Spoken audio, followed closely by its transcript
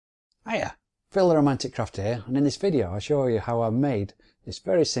Hiya, Phil the Romantic Crafter here, and in this video I'll show you how I've made this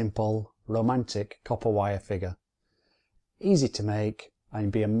very simple romantic copper wire figure. Easy to make, and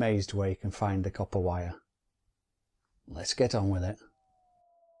you'll be amazed where you can find the copper wire. Let's get on with it.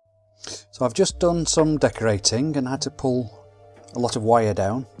 So I've just done some decorating and had to pull a lot of wire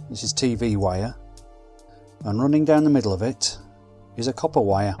down. This is TV wire, and running down the middle of it is a copper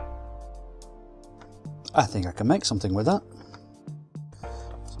wire. I think I can make something with that.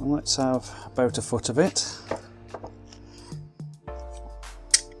 So let's have about a foot of it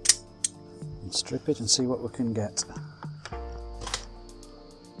and strip it and see what we can get.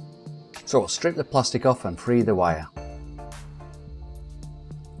 So we'll strip the plastic off and free the wire.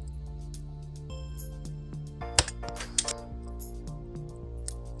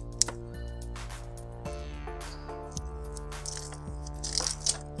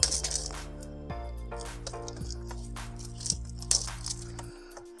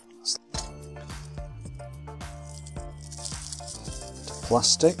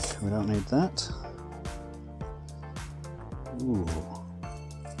 Plastic, we don't need that. Ooh.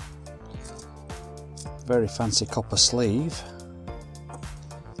 Very fancy copper sleeve.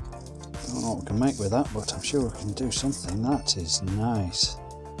 Don't know what we can make with that, but I'm sure we can do something. That is nice.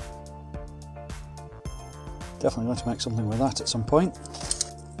 Definitely going to make something with that at some point.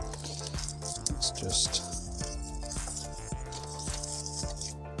 Let's just...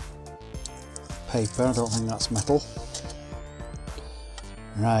 paper, I don't think that's metal.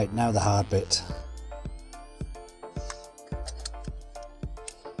 Right, now the hard bit.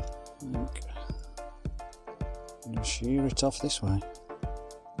 Just shear it off this way.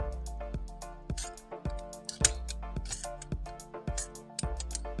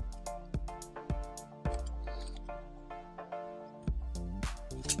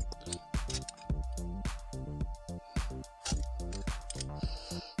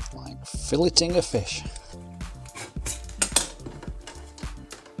 Like filleting a fish.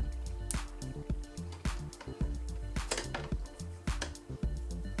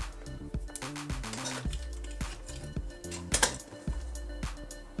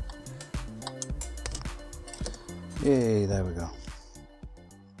 Yay, there we go.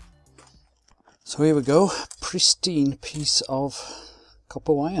 So here we go, pristine piece of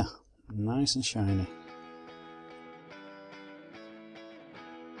copper wire, nice and shiny.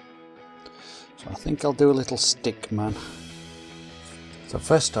 So I think I'll do a little stick man. So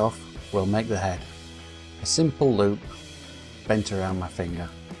first off, we'll make the head. A simple loop bent around my finger.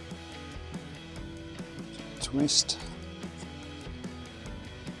 Twist.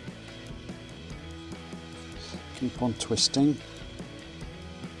 Keep on twisting.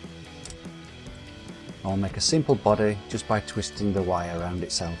 I'll make a simple body just by twisting the wire around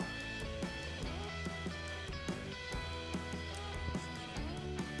itself.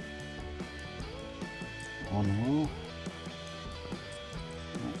 One more.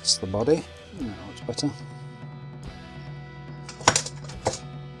 That's the body. That looks better.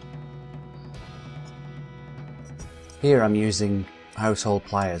 Here I'm using household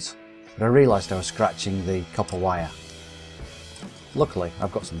pliers, but I realised I was scratching the copper wire. Luckily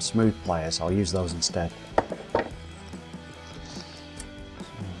I've got some smooth pliers, I'll use those instead.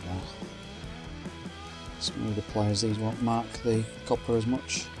 Smoother pliers, these won't mark the copper as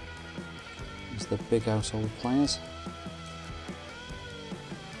much as the big household pliers.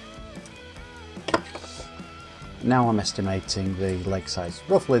 Now I'm estimating the leg size,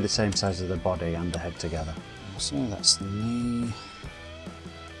 roughly the same size as the body and the head together. So that's the knee.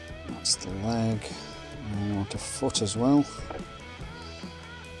 That's the leg, and I want a foot as well.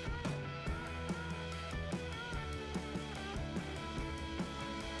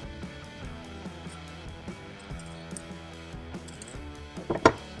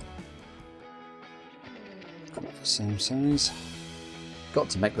 The same size. Got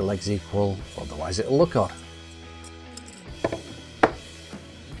to make the legs equal, otherwise it'll look odd.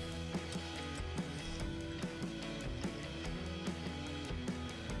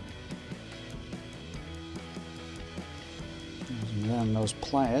 Around those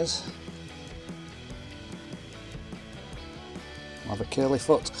pliers, I'll have a curly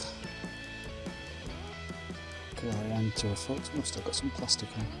foot. Curly end to a foot. I've still got some plastic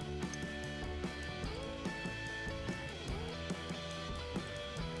on.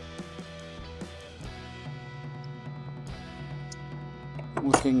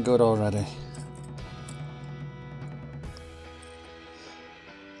 Looking good already.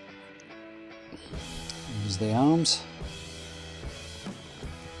 There's the arms.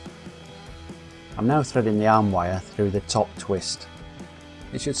 I'm now threading the arm wire through the top twist.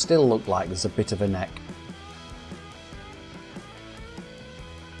 It should still look like there's a bit of a neck.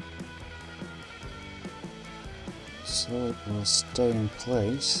 so it will stay in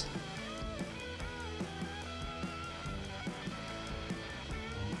place.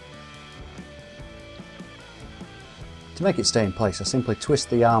 To make it stay in place, I simply twist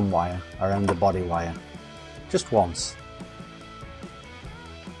the arm wire around the body wire, just once.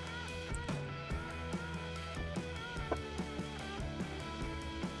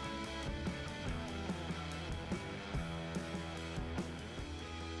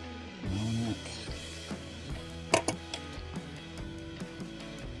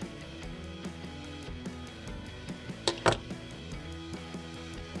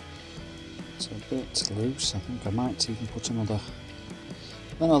 It's a bit loose. I think I might even put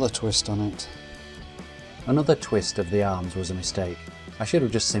another twist on it. Another twist of the arms was a mistake. I should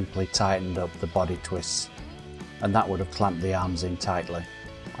have just simply tightened up the body twists, and that would have clamped the arms in tightly.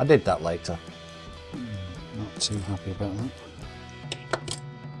 I did that later. Not too happy about that.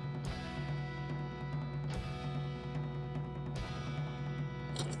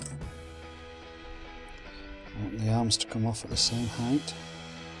 I want the arms to come off at the same height.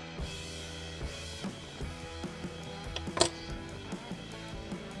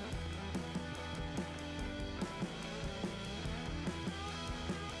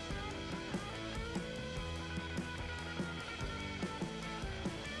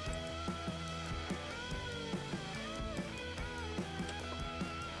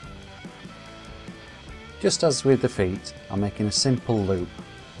 Just as with the feet, I'm making a simple loop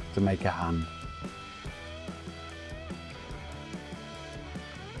to make a hand.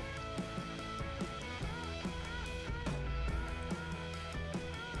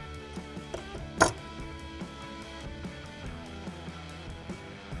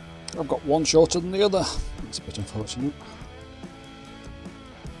 I've got one shorter than the other. That's a bit unfortunate.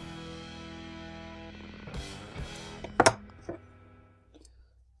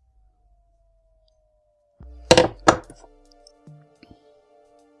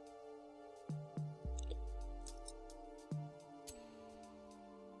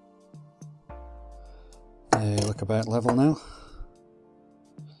 They look about level now.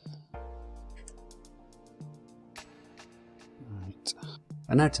 Right.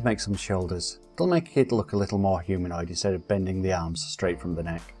 And now to make some shoulders. It'll make it look a little more humanoid instead of bending the arms straight from the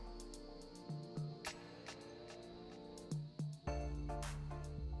neck.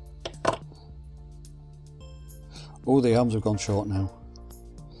 Oh, the arms have gone short now.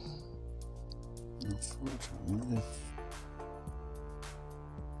 Unfortunately,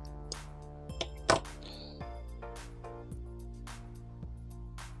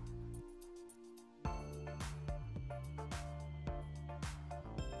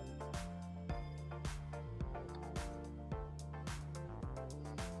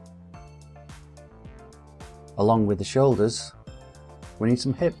 along with the shoulders, we need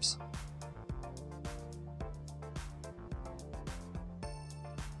some hips.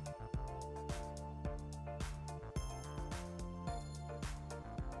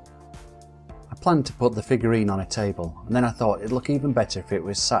 I planned to put the figurine on a table, and then I thought it'd look even better if it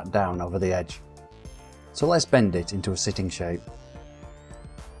was sat down over the edge. So let's bend it into a sitting shape.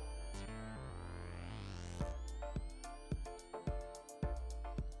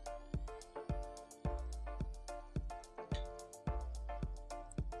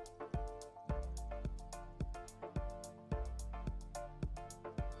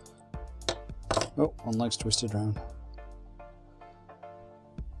 Oh, one leg's twisted round.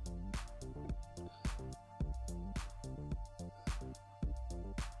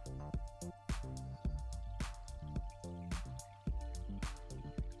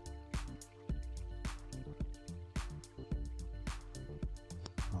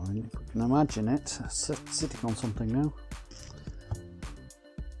 And if we can imagine it sitting on something now.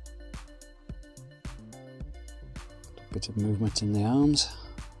 A bit of movement in the arms.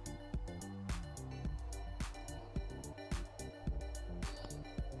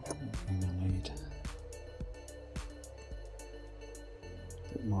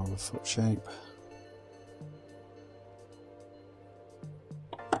 More of a foot shape.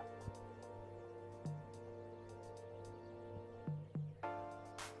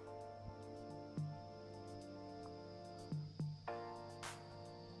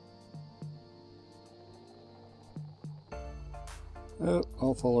 Oh,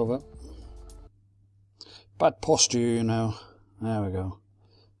 I'll fall over. Bad posture, you know. There we go.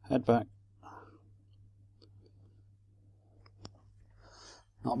 Head back.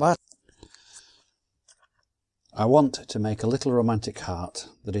 Not bad. I want to make a little romantic heart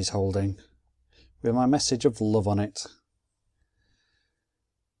that he's holding with my message of love on it.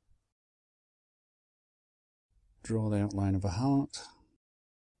 Draw the outline of a heart.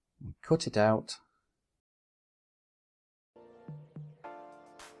 Cut it out.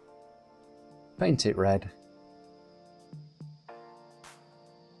 paint it red,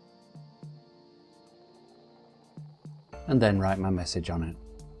 and then write my message on it.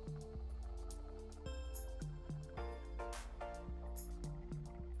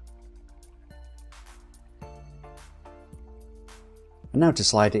 And now to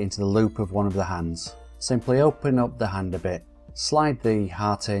slide it into the loop of one of the hands. Simply open up the hand a bit, slide the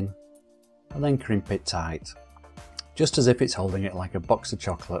heart in, and then crimp it tight, just as if it's holding it like a box of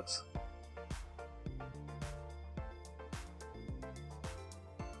chocolates.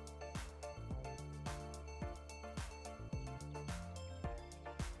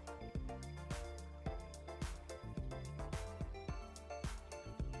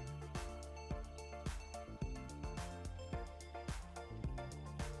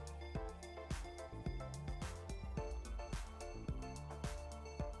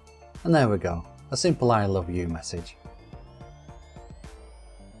 And there we go, a simple I love you message.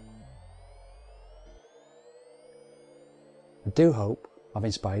 I do hope I've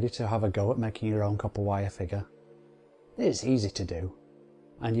inspired you to have a go at making your own copper wire figure. It is easy to do,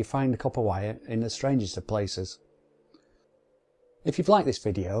 and you find the copper wire in the strangest of places. If you've liked this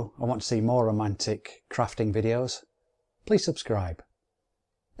video and want to see more romantic crafting videos, please subscribe.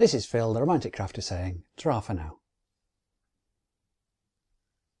 This is Phil, the Romantic Crafter, saying ta-ra for now.